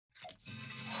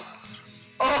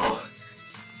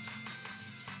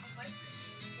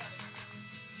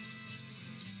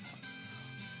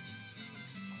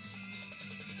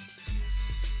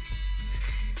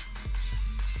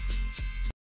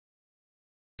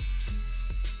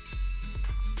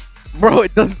Bro,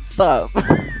 it doesn't stop.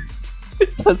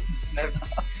 It doesn't Never.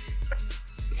 stop.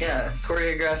 Yeah,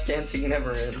 choreographed dancing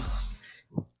never ends.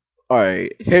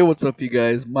 Alright, hey, what's up, you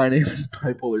guys? My name is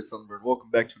BIpolar Sunburn. Welcome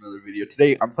back to another video.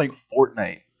 Today, I'm playing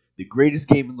Fortnite, the greatest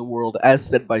game in the world, as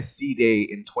said by C-Day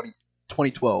in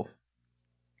 2012.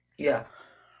 Yeah.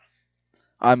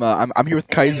 I'm here with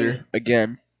Kaiser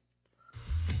again.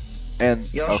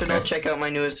 And Y'all should all okay. check out my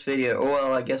newest video. Oh,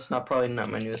 well, I guess probably not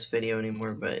my newest video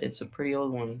anymore, but it's a pretty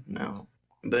old one now.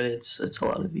 But it's a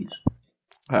lot of views.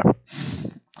 I'm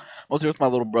also here with my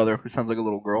little brother, who sounds like a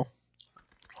little girl.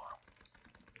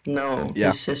 No, Yeah.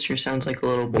 his sister sounds like a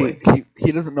little boy.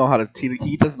 He doesn't know how to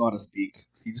he doesn't know how to speak.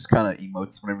 He just kind of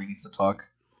emotes whenever he needs to talk.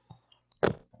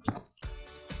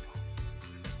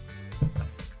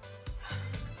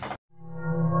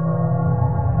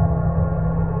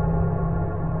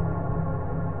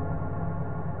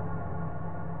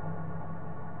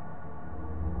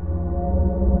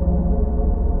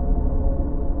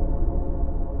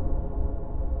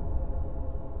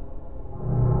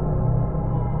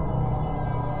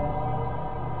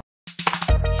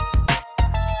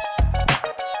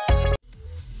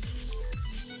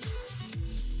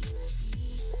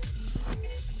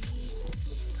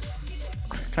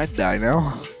 Can I die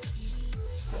now?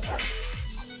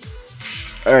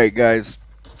 Alright, guys.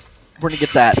 We're gonna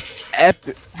get that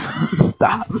epic.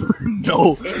 Stop.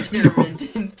 No.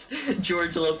 Intermittent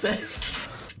George Lopez.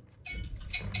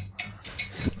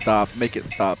 Stop. Make it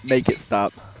stop. Make it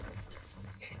stop.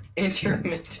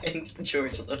 Intermittent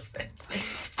George Lopez.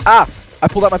 Ah! I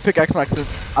pulled out my pickaxe on accident.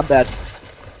 I'm bad.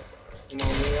 Well,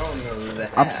 we all know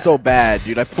that. I'm so bad,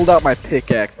 dude. I pulled out my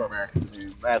pickaxe on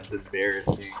accident. That's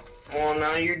embarrassing. Well,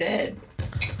 now you're dead.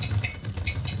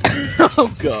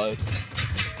 Oh god.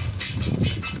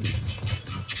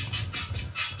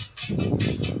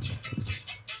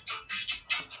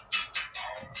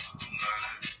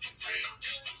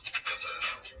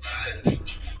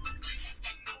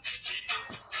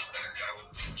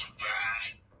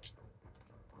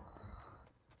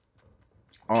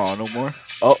 Oh, no more?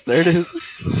 Oh, there it is.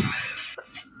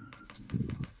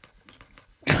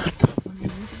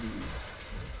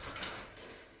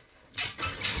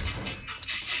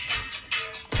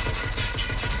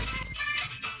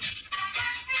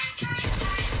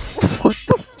 What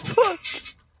the fuck?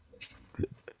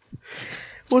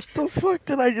 What the fuck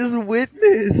did I just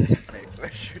witness?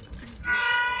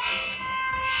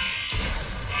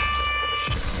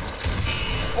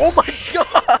 Oh my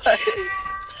god!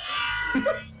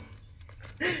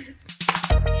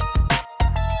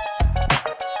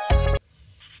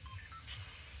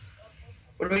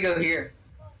 Where do we go here?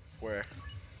 Where?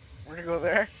 We're gonna go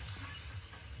there?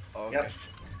 Oh, okay. Yep.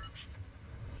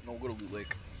 No, we'll go to Loot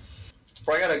Lake.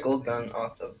 Bro, I got a gold gun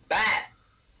off the bat.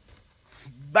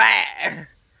 Bah!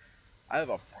 I have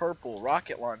a purple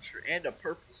rocket launcher and a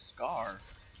purple scar.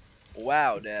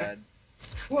 Wow, Dad.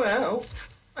 Wow,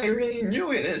 I really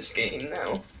enjoy this game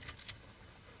now.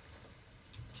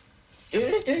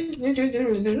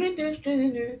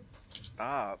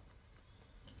 Stop.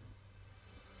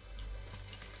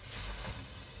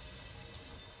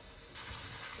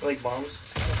 Like bombs.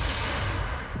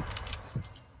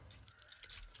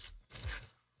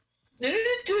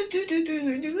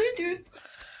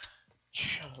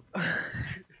 Shut up.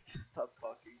 Just stop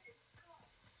talking.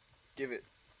 Give it.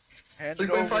 Hand it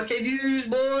 3.5k over. views,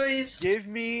 boys! Give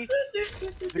me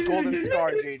the golden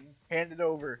scar, Jaden. Hand it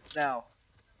over now.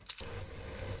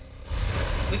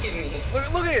 Look at me. Look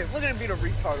at him. Look at him being a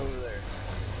retard over there.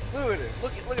 Look at him.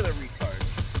 Look at the retard.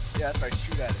 Yeah, that's right.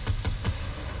 Shoot at him.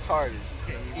 Retarded.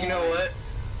 You know what?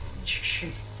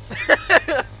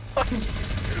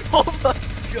 Oh my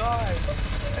god.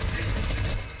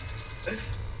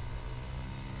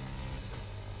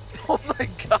 Oh my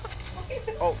god.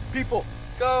 Oh, people,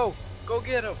 go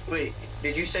get him. Wait,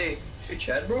 did you say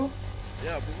Chad, bro?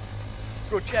 Yeah,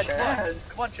 bro, Chad, Chad.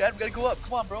 come on, Chad, we gotta go up.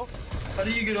 Come on, bro. How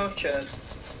do you get off Chad?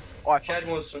 Oh, Chad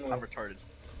wants to know. I'm retarded.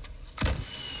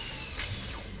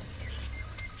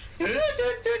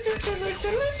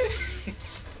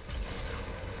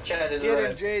 Chad is Get him,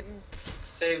 alive. Jaden.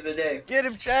 Save the day. Get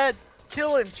him, Chad.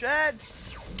 Kill him, Chad.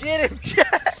 Get him,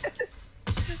 Chad.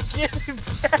 Get him,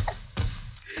 Chad.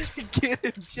 Get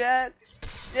him, Chad.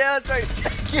 Yeah, that's right.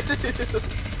 Chad, get him.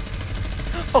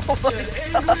 Oh my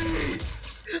god.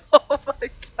 Oh my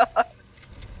god.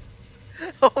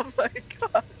 Oh my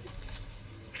god.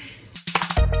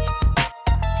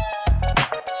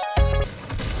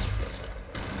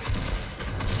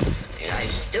 And I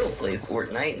still play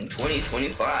Fortnite in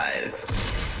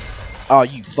 2025. Oh,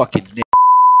 you fucking n***.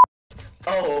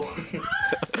 Oh.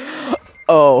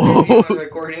 Oh. Are you on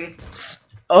recording?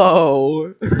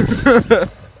 Oh.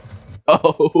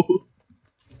 Oh.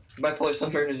 Bipolar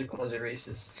Sunburn is a closet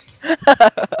racist.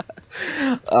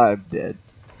 I'm dead.